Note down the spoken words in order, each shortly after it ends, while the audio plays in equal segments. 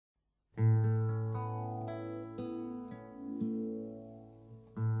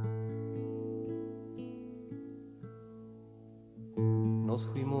Nos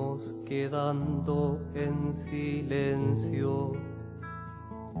fuimos quedando en silencio,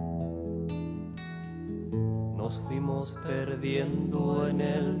 nos fuimos perdiendo en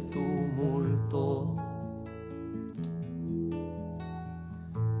el tumulto,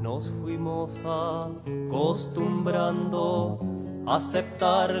 nos fuimos acostumbrando a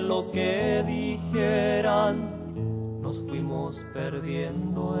aceptar lo que dijeran, nos fuimos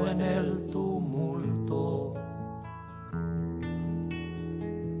perdiendo en el tumulto.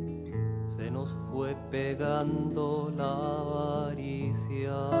 Se nos fue pegando la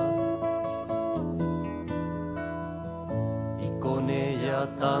avaricia y con ella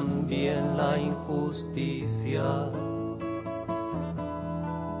también la injusticia.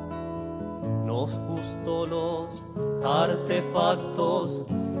 Nos gustó los artefactos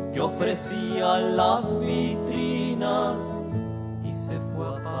que ofrecían las vitrinas y se fue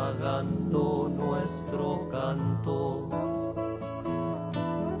apagando nuestro canto.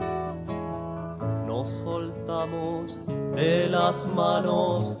 Nos soltamos de las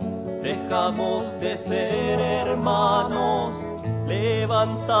manos, dejamos de ser hermanos,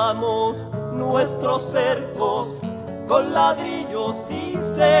 levantamos nuestros cercos con ladrillos y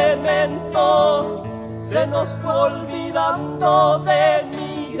cemento. Se nos fue olvidando de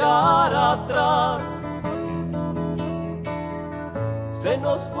mirar atrás, se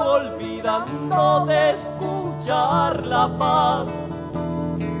nos fue olvidando de escuchar la paz.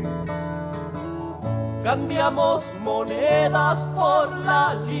 Cambiamos monedas por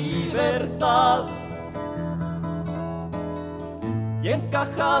la libertad y en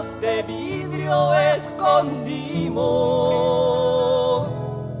cajas de vidrio escondimos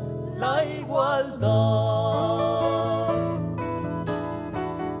la igualdad.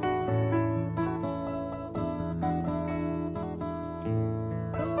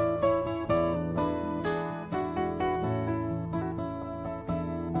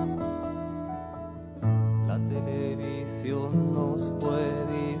 La televisión nos fue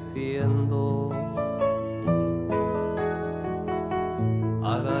diciendo: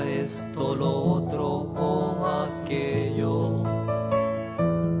 haga esto, lo otro o aquello.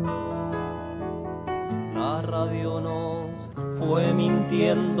 La radio nos fue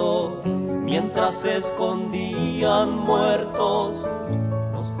mintiendo mientras se escondían muertos.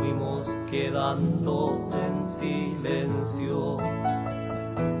 Nos fuimos quedando en silencio.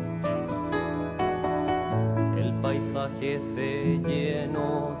 El paisaje se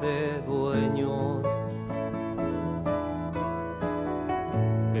llenó de dueños.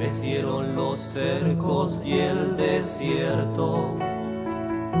 Crecieron los cercos y el desierto,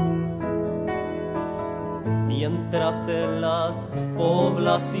 mientras en las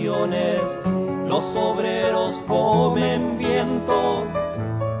poblaciones los obreros comen viento.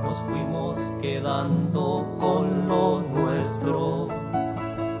 Nos fuimos quedando con lo nuestro.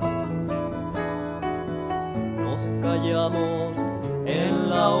 Nos callamos en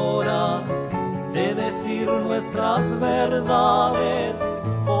la hora de decir nuestras verdades,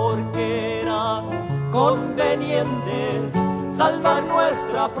 porque era conveniente salvar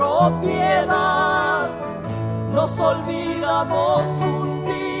nuestra propiedad. Nos olvidamos un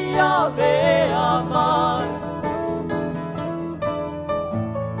día de amar.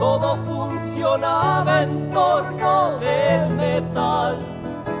 Todo funcionaba en torno del metal.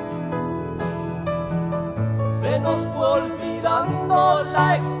 Se nos fue olvidando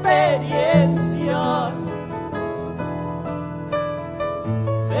la experiencia.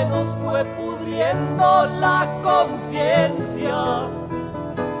 Se nos fue pudriendo la conciencia.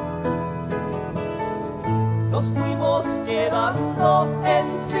 Nos fuimos quedando en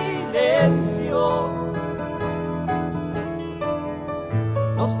silencio.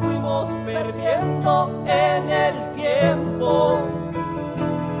 Nos fuimos